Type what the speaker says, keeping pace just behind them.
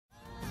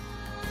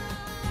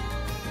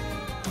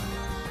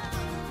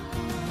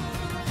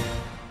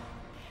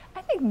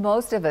think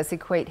most of us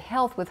equate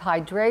health with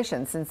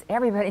hydration since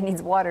everybody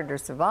needs water to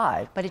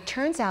survive. But it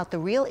turns out the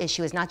real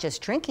issue is not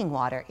just drinking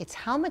water, it's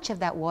how much of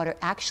that water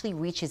actually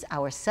reaches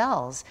our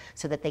cells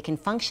so that they can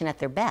function at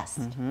their best.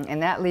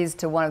 And that leads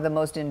to one of the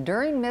most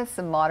enduring myths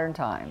of modern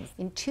times.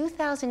 In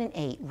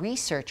 2008,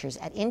 researchers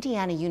at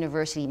Indiana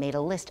University made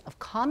a list of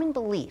common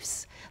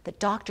beliefs that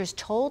doctors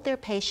told their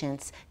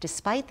patients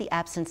despite the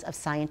absence of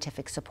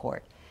scientific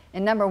support.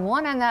 And number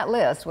one on that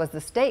list was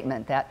the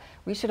statement that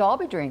we should all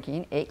be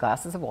drinking 8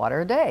 glasses of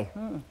water a day.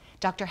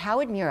 Dr.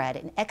 Howard Murad,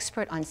 an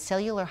expert on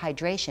cellular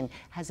hydration,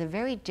 has a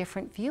very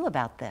different view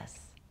about this.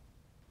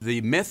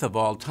 The myth of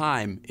all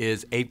time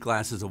is 8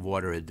 glasses of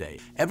water a day.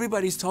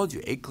 Everybody's told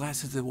you 8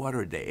 glasses of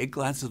water a day, 8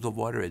 glasses of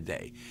water a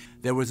day.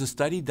 There was a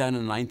study done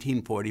in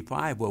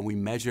 1945 where we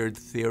measured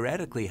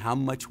theoretically how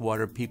much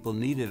water people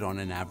needed on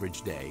an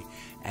average day,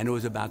 and it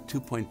was about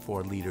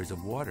 2.4 liters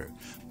of water.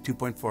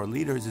 2.4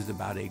 liters is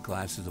about 8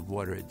 glasses of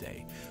water a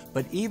day.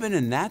 But even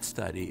in that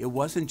study, it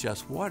wasn't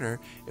just water,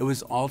 it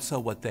was also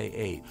what they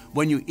ate.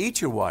 When you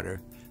eat your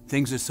water,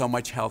 things are so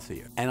much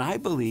healthier. And I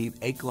believe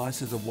 8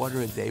 glasses of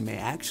water a day may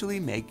actually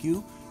make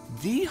you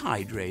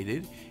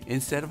dehydrated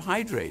instead of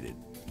hydrated.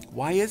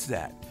 Why is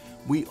that?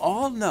 We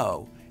all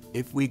know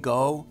if we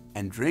go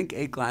and drink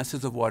 8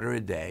 glasses of water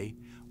a day,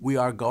 we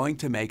are going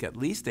to make at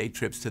least 8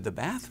 trips to the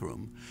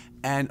bathroom.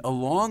 And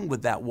along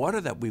with that water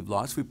that we've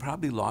lost, we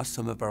probably lost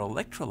some of our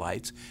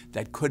electrolytes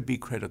that could be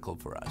critical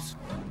for us.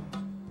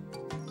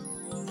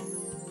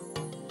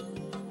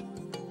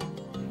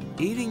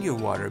 Eating your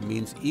water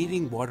means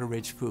eating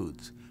water-rich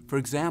foods. For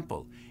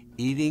example,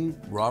 eating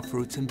raw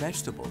fruits and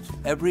vegetables.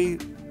 Every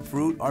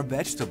fruit or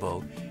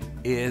vegetable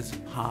is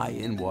high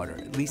in water,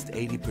 at least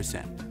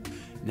 80%.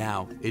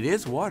 Now, it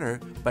is water,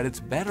 but it's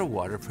better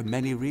water for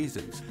many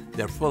reasons.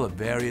 They're full of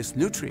various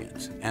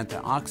nutrients,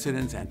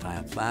 antioxidants,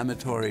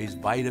 anti-inflammatories,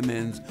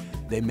 vitamins.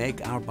 They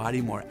make our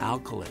body more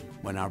alkaline.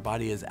 When our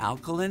body is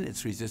alkaline,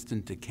 it's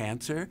resistant to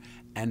cancer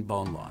and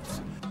bone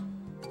loss.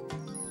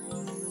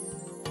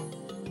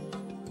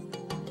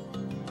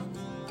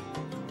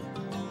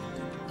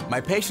 My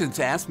patients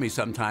ask me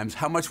sometimes,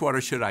 how much water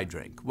should I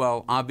drink?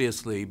 Well,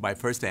 obviously, my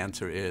first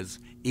answer is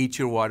eat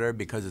your water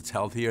because it's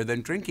healthier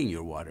than drinking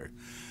your water.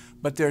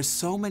 But there's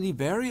so many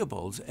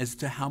variables as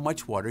to how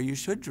much water you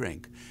should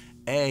drink.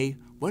 A,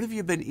 what have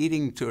you been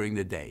eating during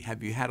the day?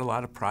 Have you had a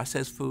lot of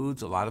processed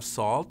foods, a lot of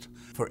salt?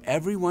 For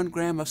every 1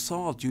 gram of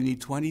salt, you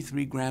need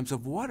 23 grams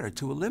of water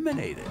to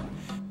eliminate it.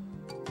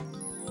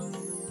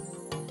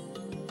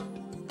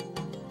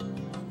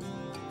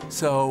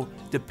 So,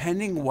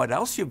 depending what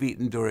else you've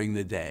eaten during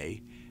the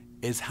day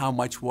is how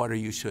much water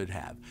you should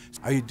have.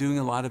 Are you doing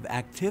a lot of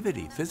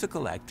activity,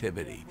 physical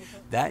activity?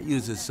 That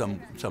uses some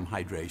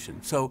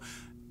hydration. So,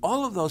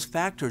 all of those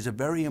factors are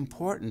very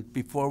important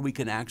before we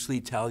can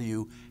actually tell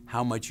you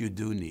how much you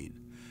do need.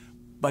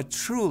 But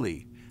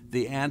truly,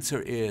 the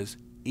answer is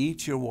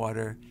eat your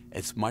water.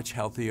 It's much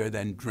healthier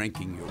than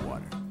drinking your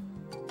water.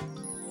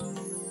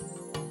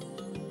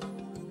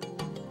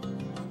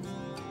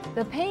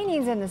 The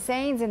paintings and the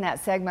sayings in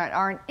that segment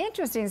are an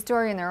interesting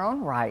story in their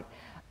own right.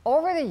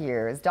 Over the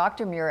years,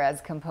 Dr. Murad's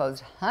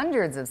composed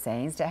hundreds of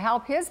sayings to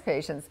help his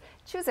patients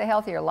choose a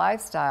healthier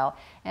lifestyle,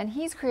 and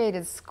he's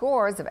created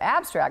scores of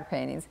abstract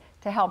paintings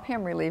to help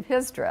him relieve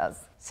his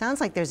stress.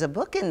 Sounds like there's a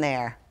book in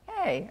there.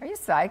 Hey, are you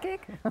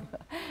psychic?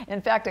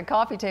 In fact, a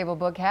coffee table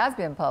book has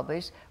been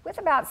published with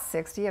about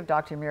 60 of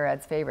Dr.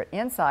 Murad's favorite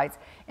insights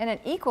and an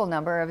equal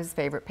number of his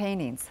favorite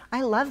paintings.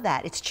 I love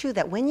that. It's true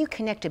that when you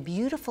connect a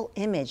beautiful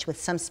image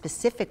with some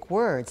specific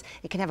words,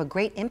 it can have a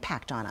great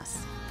impact on us.